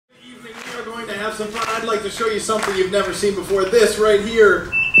have some fun. I'd like to show you something you've never seen before. This right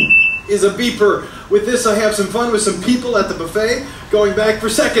here is a beeper. With this, I have some fun with some people at the buffet, going back for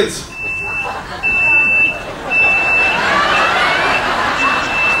seconds.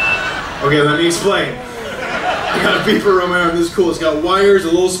 Okay, let me explain. I got a beeper on my arm. This is cool. It's got wires,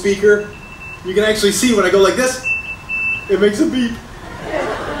 a little speaker. You can actually see when I go like this, it makes a beep.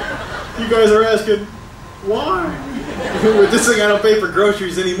 You guys are asking, why? With this thing, I don't pay for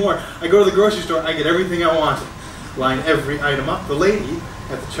groceries anymore. I go to the grocery store, I get everything I want. Line every item up. The lady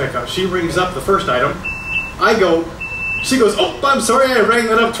at the checkout, she rings up the first item. I go, she goes, oh, I'm sorry, I rang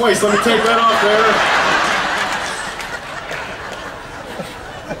that up twice. Let me take that off there.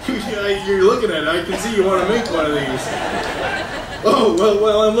 You're looking at it. I can see you want to make one of these. Oh,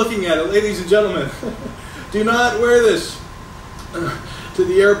 well, I'm looking at it. Ladies and gentlemen, do not wear this to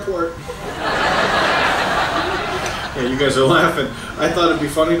the airport. Yeah, you guys are laughing. I thought it'd be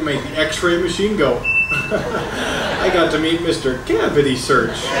funny to make the X-ray machine go. I got to meet Mr. Cavity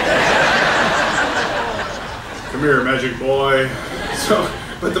Search. Come here, magic boy.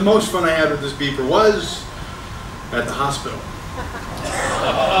 But the most fun I had with this beeper was at the hospital.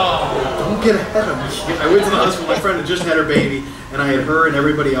 Don't get ahead of me. I went to the hospital. My friend had just had her baby, and I had her and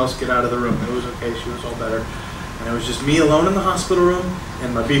everybody else get out of the room. It was okay. She was all better. And it was just me alone in the hospital room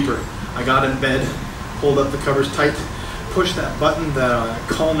and my beeper. I got in bed, pulled up the covers tight, pushed that button, the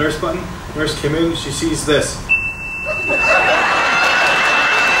call nurse button. Nurse came in, she sees this.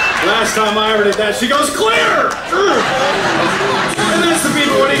 Last time I ever did that, she goes, clear! And that's the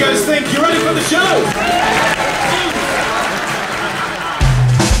beeper. What do you guys think? You ready for the show?